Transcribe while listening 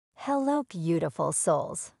Hello, beautiful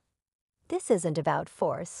souls. This isn't about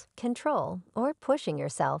force, control, or pushing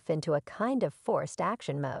yourself into a kind of forced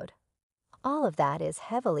action mode. All of that is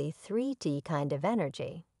heavily 3D kind of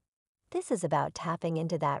energy. This is about tapping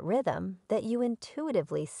into that rhythm that you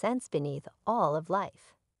intuitively sense beneath all of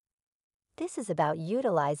life. This is about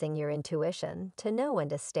utilizing your intuition to know when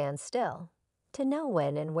to stand still, to know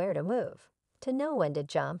when and where to move, to know when to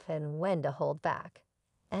jump and when to hold back,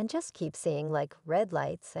 and just keep seeing like red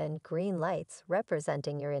lights and green lights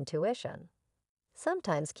representing your intuition,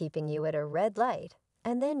 sometimes keeping you at a red light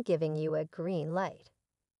and then giving you a green light.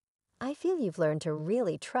 I feel you've learned to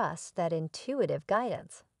really trust that intuitive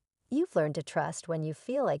guidance. You've learned to trust when you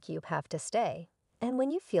feel like you have to stay and when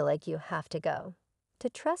you feel like you have to go. To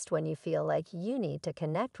trust when you feel like you need to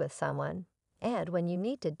connect with someone and when you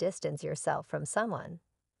need to distance yourself from someone,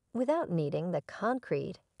 without needing the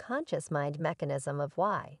concrete, conscious mind mechanism of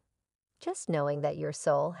why. Just knowing that your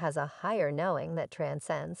soul has a higher knowing that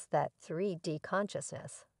transcends that 3D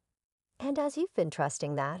consciousness. And as you've been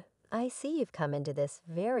trusting that, I see you've come into this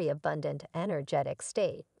very abundant energetic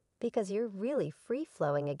state because you're really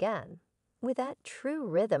free-flowing again with that true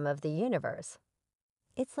rhythm of the universe.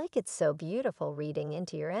 It's like it's so beautiful reading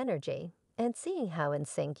into your energy and seeing how in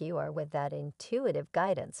sync you are with that intuitive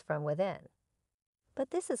guidance from within.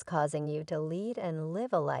 But this is causing you to lead and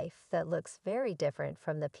live a life that looks very different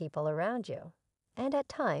from the people around you. And at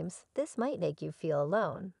times, this might make you feel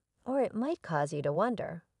alone, or it might cause you to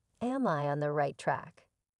wonder, am I on the right track?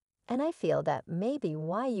 And I feel that may be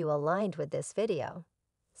why you aligned with this video,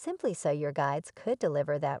 simply so your guides could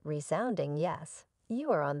deliver that resounding yes, you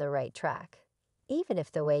are on the right track. Even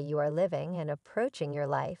if the way you are living and approaching your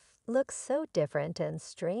life looks so different and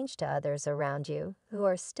strange to others around you who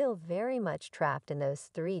are still very much trapped in those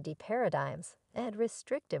 3D paradigms and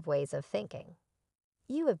restrictive ways of thinking.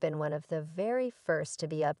 You have been one of the very first to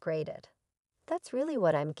be upgraded. That's really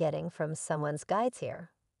what I'm getting from someone's guides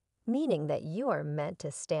here, meaning that you are meant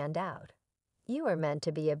to stand out. You are meant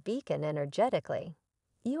to be a beacon energetically.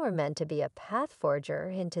 You are meant to be a path forger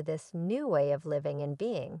into this new way of living and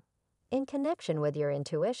being, in connection with your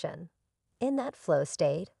intuition. In that flow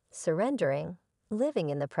state, surrendering, living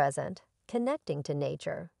in the present, connecting to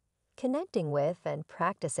nature, connecting with and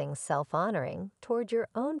practicing self-honoring toward your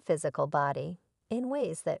own physical body in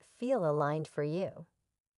ways that feel aligned for you.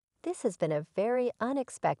 This has been a very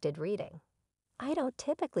unexpected reading. I don't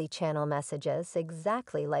typically channel messages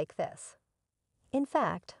exactly like this. In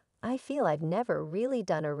fact, I feel I've never really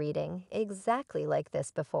done a reading exactly like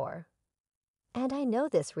this before. And I know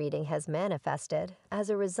this reading has manifested as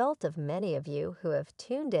a result of many of you who have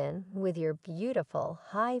tuned in with your beautiful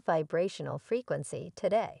high vibrational frequency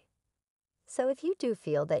today. So if you do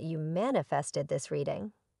feel that you manifested this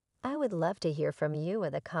reading, I would love to hear from you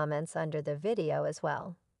in the comments under the video as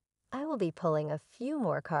well. I will be pulling a few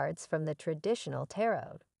more cards from the traditional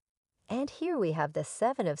tarot. And here we have the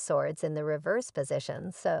Seven of Swords in the reverse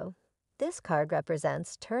position, so this card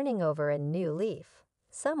represents turning over a new leaf.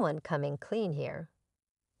 Someone coming clean here.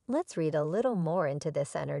 Let's read a little more into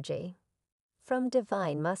this energy. From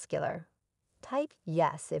Divine Muscular, type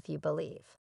yes if you believe.